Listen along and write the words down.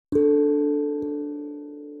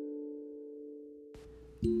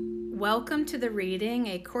Welcome to the reading,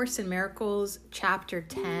 A Course in Miracles, Chapter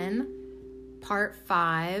 10, Part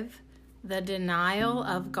 5, The Denial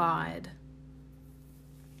of God.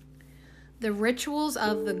 The rituals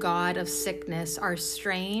of the god of sickness are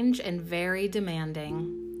strange and very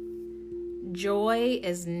demanding. Joy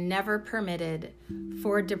is never permitted,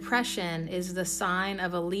 for depression is the sign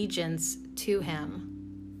of allegiance to him.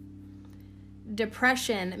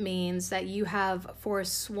 Depression means that you have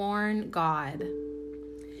forsworn God.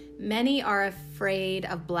 Many are afraid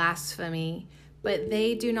of blasphemy, but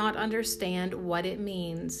they do not understand what it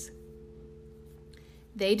means.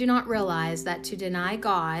 They do not realize that to deny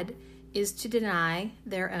God is to deny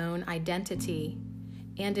their own identity,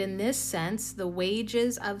 and in this sense, the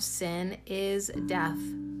wages of sin is death.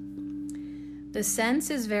 The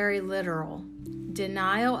sense is very literal.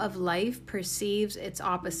 Denial of life perceives its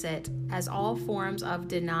opposite, as all forms of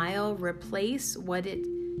denial replace what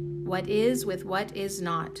is with what is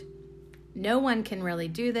not. No one can really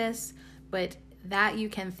do this, but that you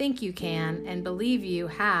can think you can and believe you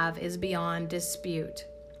have is beyond dispute.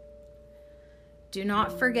 Do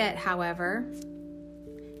not forget, however,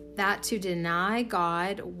 that to deny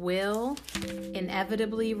God will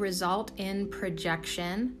inevitably result in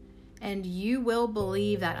projection, and you will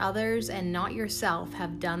believe that others and not yourself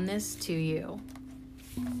have done this to you.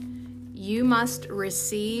 You must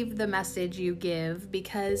receive the message you give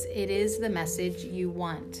because it is the message you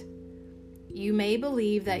want. You may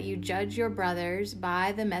believe that you judge your brothers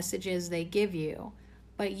by the messages they give you,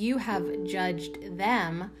 but you have judged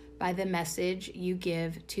them by the message you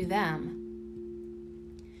give to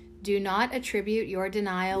them. Do not attribute your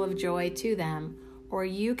denial of joy to them, or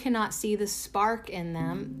you cannot see the spark in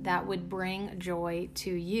them that would bring joy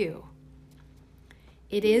to you.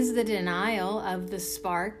 It is the denial of the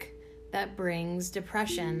spark that brings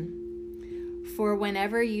depression. For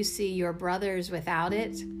whenever you see your brothers without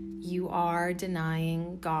it, you are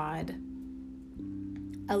denying God.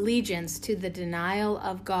 Allegiance to the denial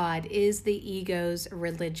of God is the ego's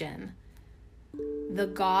religion. The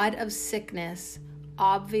god of sickness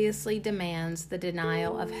obviously demands the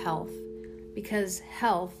denial of health, because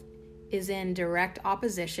health is in direct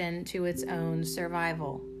opposition to its own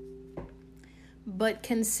survival. But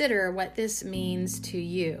consider what this means to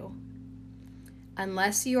you.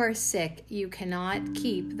 Unless you are sick, you cannot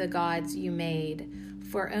keep the gods you made,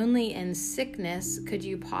 for only in sickness could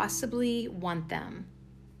you possibly want them.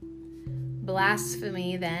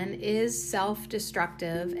 Blasphemy, then, is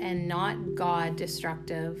self-destructive and not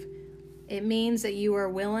God-destructive. It means that you are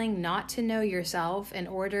willing not to know yourself in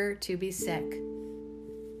order to be sick.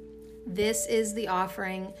 This is the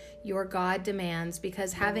offering your God demands,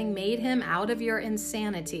 because having made him out of your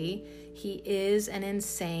insanity, he is an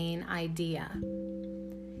insane idea.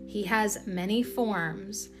 He has many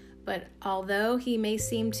forms, but although he may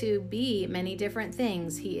seem to be many different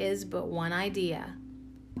things, he is but one idea: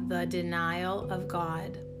 the denial of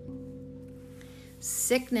God.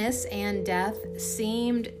 Sickness and death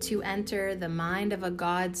seemed to enter the mind of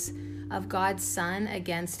God's Son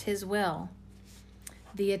against his will.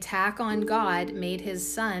 The attack on God made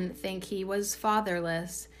his Son think he was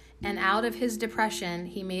fatherless, and out of his depression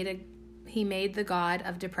he made the god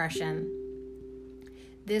of depression.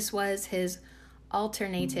 This was his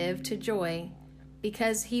alternative to joy,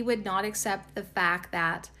 because he would not accept the fact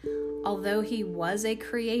that, although he was a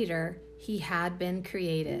creator, he had been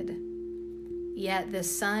created. Yet the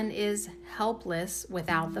Son is helpless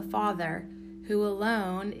without the Father, who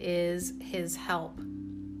alone is his help.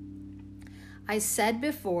 I said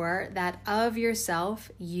before that of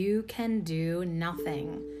yourself you can do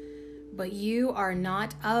nothing, but you are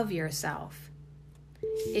not of yourself.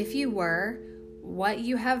 If you were, what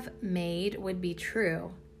you have made would be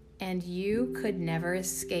true, and you could never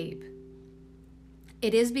escape.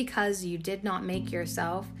 It is because you did not make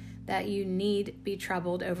yourself that you need be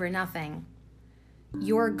troubled over nothing.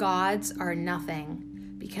 Your gods are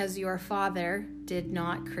nothing, because your Father did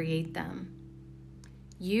not create them.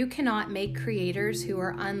 You cannot make creators who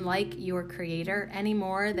are unlike your Creator any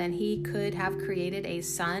more than he could have created a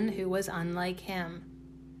son who was unlike him.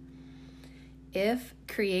 If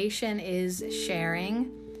creation is sharing,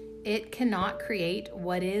 it cannot create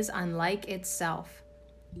what is unlike itself.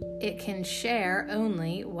 It can share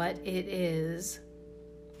only what it is.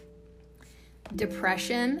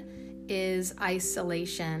 Depression is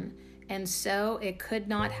isolation, and so it could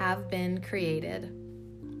not have been created.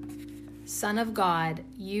 Son of God,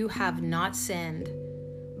 you have not sinned,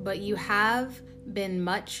 but you have been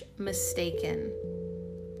much mistaken.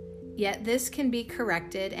 Yet this can be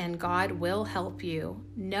corrected, and God will help you,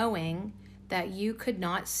 knowing that you could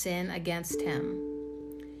not sin against him.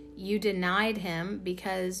 You denied him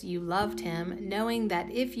because you loved him, knowing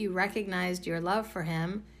that if you recognized your love for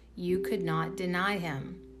him, you could not deny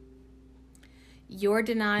him. Your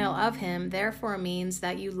denial of him therefore means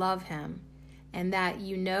that you love him and that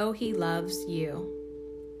you know he loves you.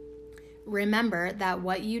 Remember that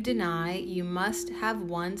what you deny, you must have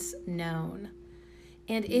once known.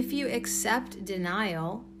 And if you accept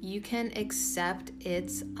denial, you can accept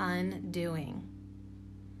its undoing.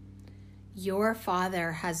 Your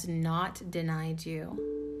Father has not denied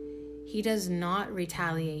you. He does not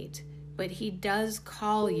retaliate, but he does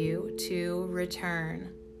call you to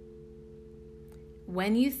return.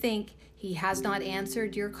 When you think he has not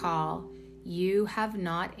answered your call, you have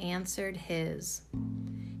not answered his.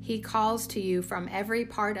 He calls to you from every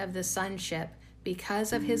part of the sonship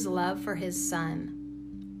because of his love for his Son.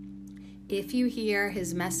 If you hear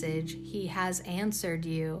his message, he has answered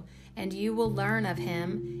you, and you will learn of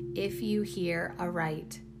him if you hear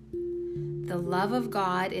aright. The love of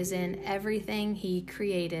God is in everything he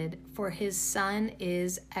created, for his Son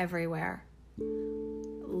is everywhere.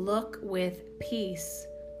 Look with peace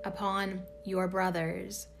upon your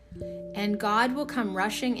brothers, and God will come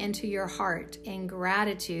rushing into your heart in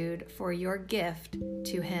gratitude for your gift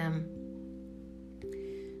to him.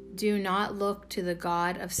 Do not look to the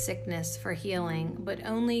God of sickness for healing, but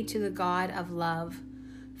only to the God of love,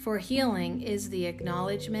 for healing is the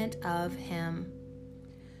acknowledgement of him.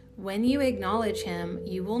 When you acknowledge him,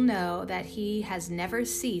 you will know that he has never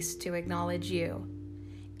ceased to acknowledge you,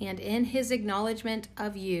 and in his acknowledgement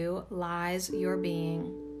of you lies your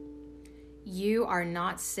being. You are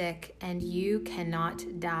not sick, and you cannot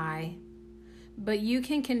die, but you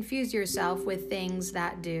can confuse yourself with things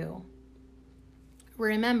that do.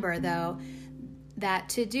 Remember, though, that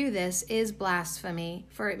to do this is blasphemy,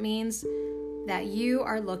 for it means that you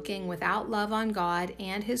are looking without love on God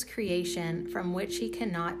and his creation, from which he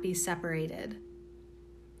cannot be separated.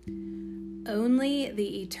 Only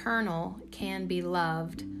the eternal can be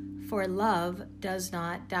loved, for love does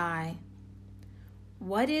not die.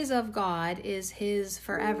 What is of God is his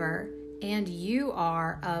forever, and you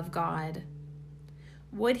are of God.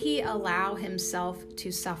 Would he allow himself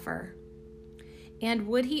to suffer? And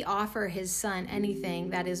would he offer his Son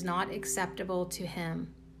anything that is not acceptable to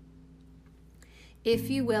him?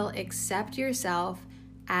 If you will accept yourself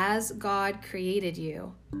as God created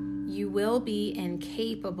you, you will be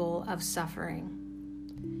incapable of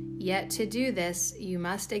suffering. Yet to do this, you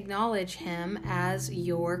must acknowledge him as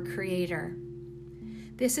your creator.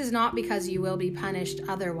 This is not because you will be punished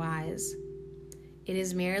otherwise. It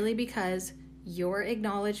is merely because your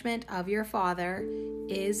acknowledgement of your Father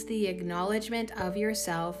is the acknowledgement of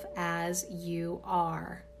yourself as you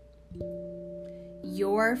are.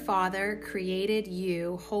 Your Father created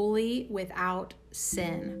you wholly without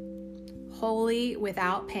sin, wholly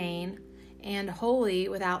without pain, and wholly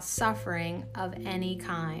without suffering of any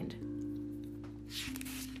kind.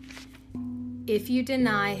 If you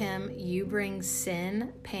deny him, you bring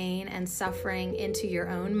sin, pain, and suffering into your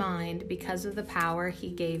own mind because of the power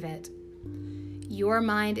he gave it. Your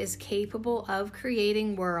mind is capable of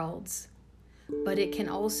creating worlds, but it can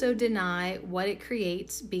also deny what it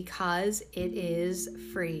creates because it is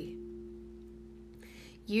free.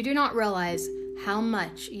 You do not realize how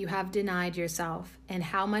much you have denied yourself and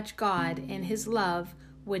how much God, in his love,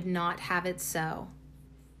 would not have it so.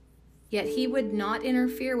 Yet he would not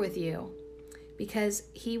interfere with you, because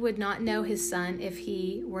he would not know his Son if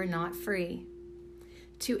he were not free.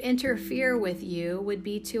 To interfere with you would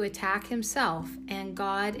be to attack himself, and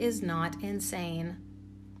God is not insane.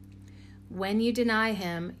 When you deny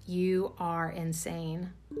him, you are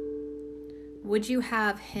insane. Would you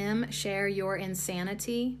have him share your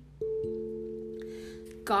insanity?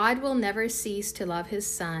 God will never cease to love his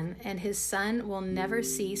Son, and his Son will never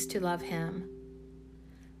cease to love him.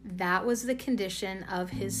 That was the condition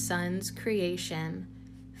of his Son's creation,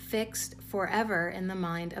 fixed forever in the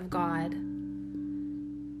mind of God.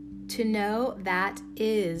 To know that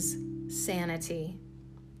is sanity.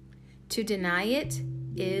 To deny it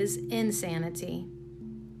is insanity.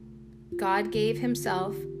 God gave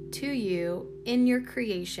himself to you in your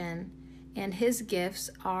creation, and his gifts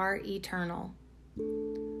are eternal.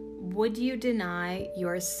 Would you deny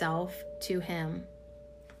yourself to him?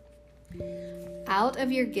 Out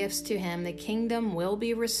of your gifts to him, the kingdom will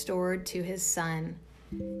be restored to his Son.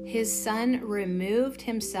 His Son removed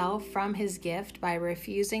himself from his gift by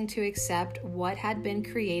refusing to accept what had been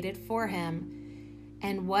created for him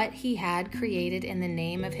and what he had created in the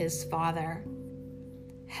name of his Father.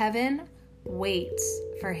 Heaven waits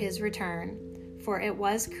for his return, for it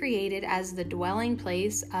was created as the dwelling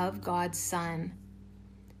place of God's Son.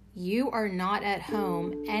 You are not at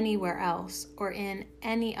home anywhere else or in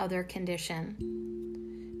any other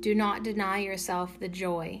condition. Do not deny yourself the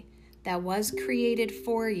joy that was created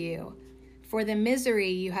for you, for the misery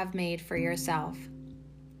you have made for yourself.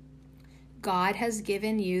 God has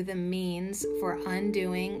given you the means for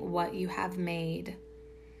undoing what you have made.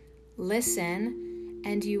 Listen,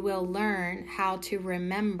 and you will learn how to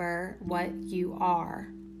remember what you are.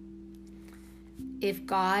 If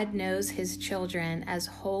God knows his children as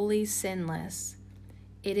wholly sinless,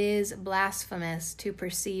 it is blasphemous to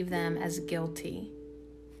perceive them as guilty.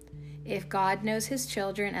 If God knows his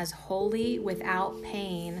children as wholly without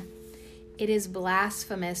pain, it is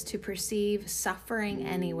blasphemous to perceive suffering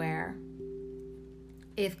anywhere.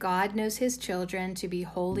 If God knows his children to be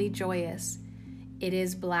wholly joyous, it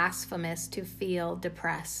is blasphemous to feel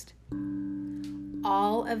depressed.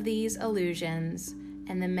 All of these illusions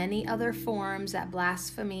and the many other forms that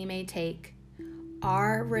blasphemy may take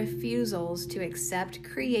are refusals to accept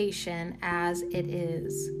creation as it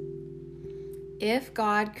is. If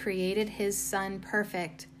God created his Son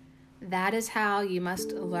perfect, that is how you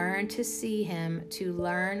must learn to see him to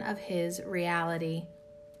learn of his reality.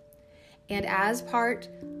 And as part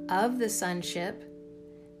of the sonship,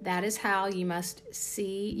 that is how you must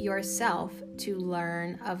see yourself to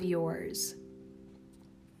learn of yours.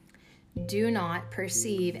 Do not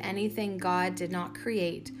perceive anything God did not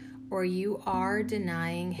create, or you are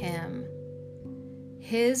denying him.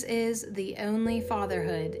 His is the only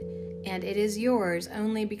fatherhood, and it is yours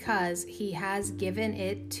only because he has given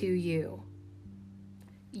it to you.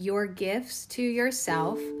 Your gifts to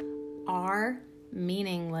yourself are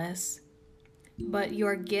meaningless, but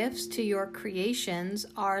your gifts to your creations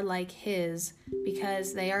are like his,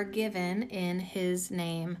 because they are given in his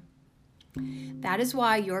name. That is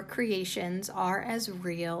why your creations are as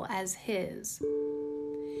real as his.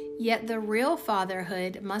 Yet the real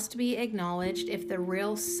fatherhood must be acknowledged if the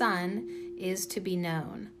real Son is to be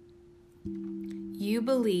known. You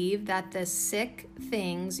believe that the sick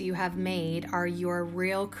things you have made are your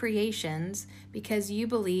real creations because you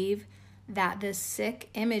believe that the sick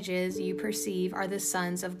images you perceive are the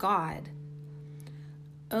sons of God.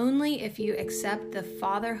 Only if you accept the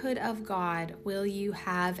fatherhood of God will you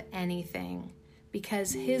have anything,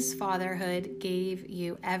 because his fatherhood gave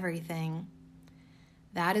you everything.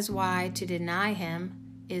 That is why to deny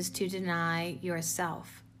him is to deny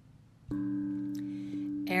yourself.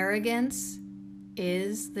 Arrogance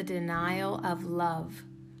is the denial of love,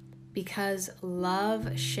 because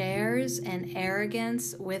love shares and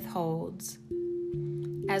arrogance withholds.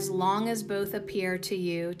 As long as both appear to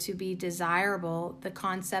you to be desirable, the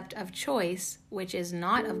concept of choice, which is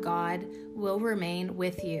not of God, will remain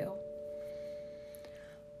with you.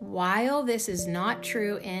 While this is not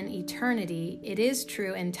true in eternity, it is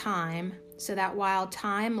true in time, so that while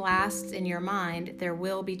time lasts in your mind, there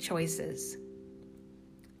will be choices.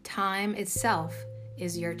 Time itself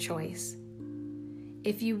is your choice.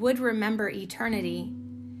 If you would remember eternity,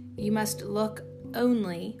 you must look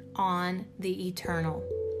only on the eternal.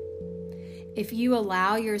 If you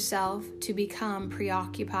allow yourself to become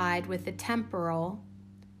preoccupied with the temporal,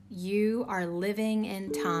 you are living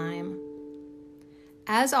in time.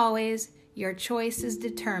 As always, your choice is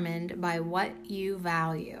determined by what you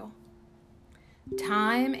value.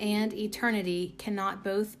 Time and eternity cannot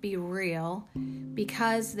both be real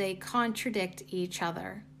because they contradict each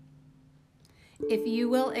other. If you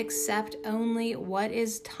will accept only what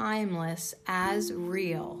is timeless as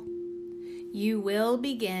real, you will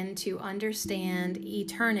begin to understand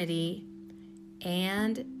eternity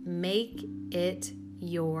and make it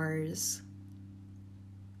yours.